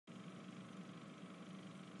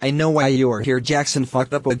I know why you are here. Jackson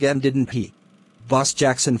fucked up again, didn't he? Boss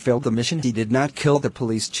Jackson failed the mission. He did not kill the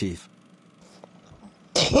police chief.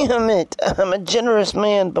 Damn it, I'm a generous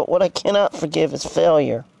man, but what I cannot forgive is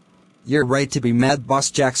failure. You're right to be mad. Boss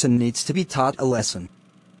Jackson needs to be taught a lesson.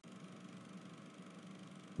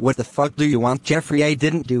 What the fuck do you want, Jeffrey? I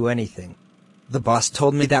didn't do anything. The boss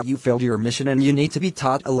told me that you failed your mission and you need to be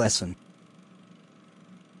taught a lesson.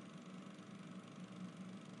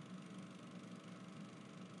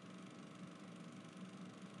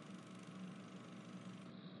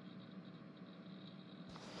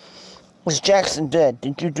 Was Jackson dead?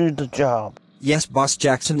 Did you do the job? Yes, Boss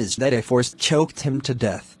Jackson is dead. I force choked him to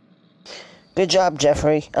death. Good job,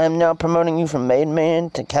 Jeffrey. I am now promoting you from made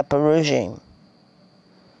man to Kappa regime.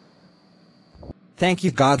 Thank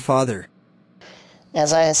you, Godfather.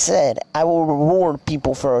 As I said, I will reward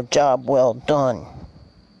people for a job well done.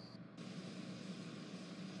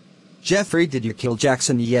 Jeffrey, did you kill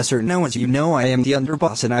Jackson? Yes or no? As you know, I am the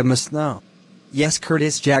underboss and I must know. Yes,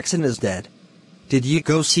 Curtis Jackson is dead. Did you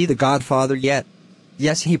go see the Godfather yet?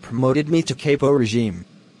 Yes, he promoted me to capo regime.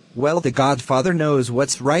 Well, the Godfather knows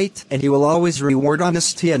what's right, and he will always reward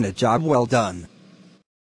honesty and a job well done.